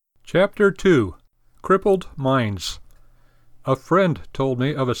Chapter 2. Crippled Minds. A friend told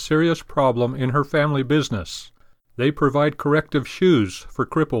me of a serious problem in her family business. They provide corrective shoes for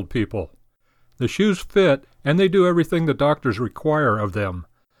crippled people. The shoes fit, and they do everything the doctors require of them,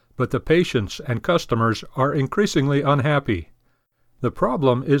 but the patients and customers are increasingly unhappy. The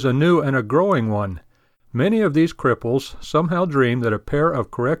problem is a new and a growing one. Many of these cripples somehow dream that a pair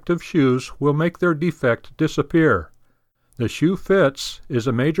of corrective shoes will make their defect disappear. The shoe fits, is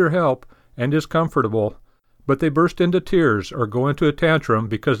a major help, and is comfortable, but they burst into tears or go into a tantrum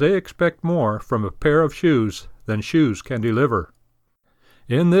because they expect more from a pair of shoes than shoes can deliver.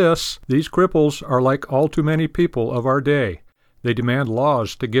 In this, these cripples are like all too many people of our day. They demand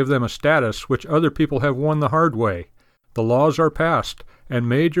laws to give them a status which other people have won the hard way. The laws are passed, and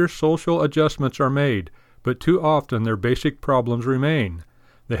major social adjustments are made, but too often their basic problems remain.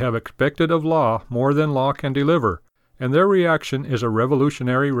 They have expected of law more than law can deliver, and their reaction is a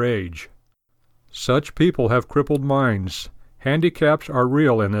revolutionary rage. Such people have crippled minds. Handicaps are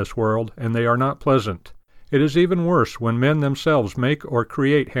real in this world, and they are not pleasant. It is even worse when men themselves make or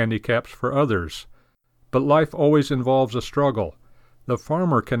create handicaps for others. But life always involves a struggle. The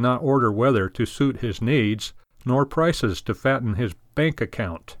farmer cannot order weather to suit his needs, nor prices to fatten his bank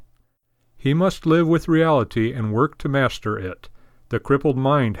account. He must live with reality and work to master it. The crippled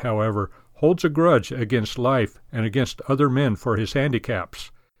mind, however, holds a grudge against life and against other men for his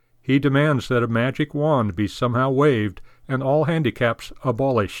handicaps. He demands that a magic wand be somehow waved and all handicaps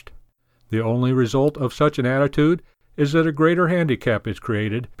abolished. The only result of such an attitude is that a greater handicap is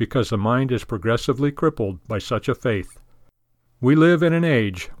created because the mind is progressively crippled by such a faith. We live in an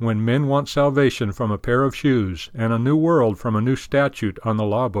age when men want salvation from a pair of shoes and a new world from a new statute on the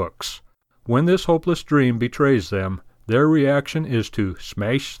law books. When this hopeless dream betrays them, their reaction is to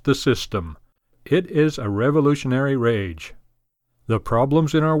smash the system. It is a revolutionary rage. The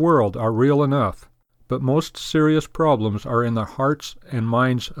problems in our world are real enough, but most serious problems are in the hearts and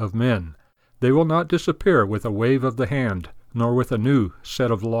minds of men. They will not disappear with a wave of the hand, nor with a new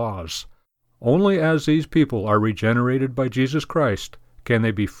set of laws. Only as these people are regenerated by Jesus Christ can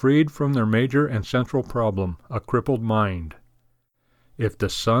they be freed from their major and central problem, a crippled mind. If the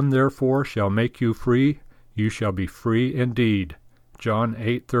Son therefore shall make you free, you shall be free indeed. John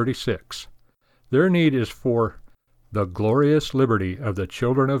 8:36. Their need is for the glorious liberty of the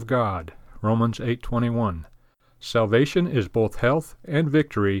children of God. Romans 8:21. Salvation is both health and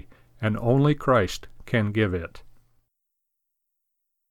victory, and only Christ can give it.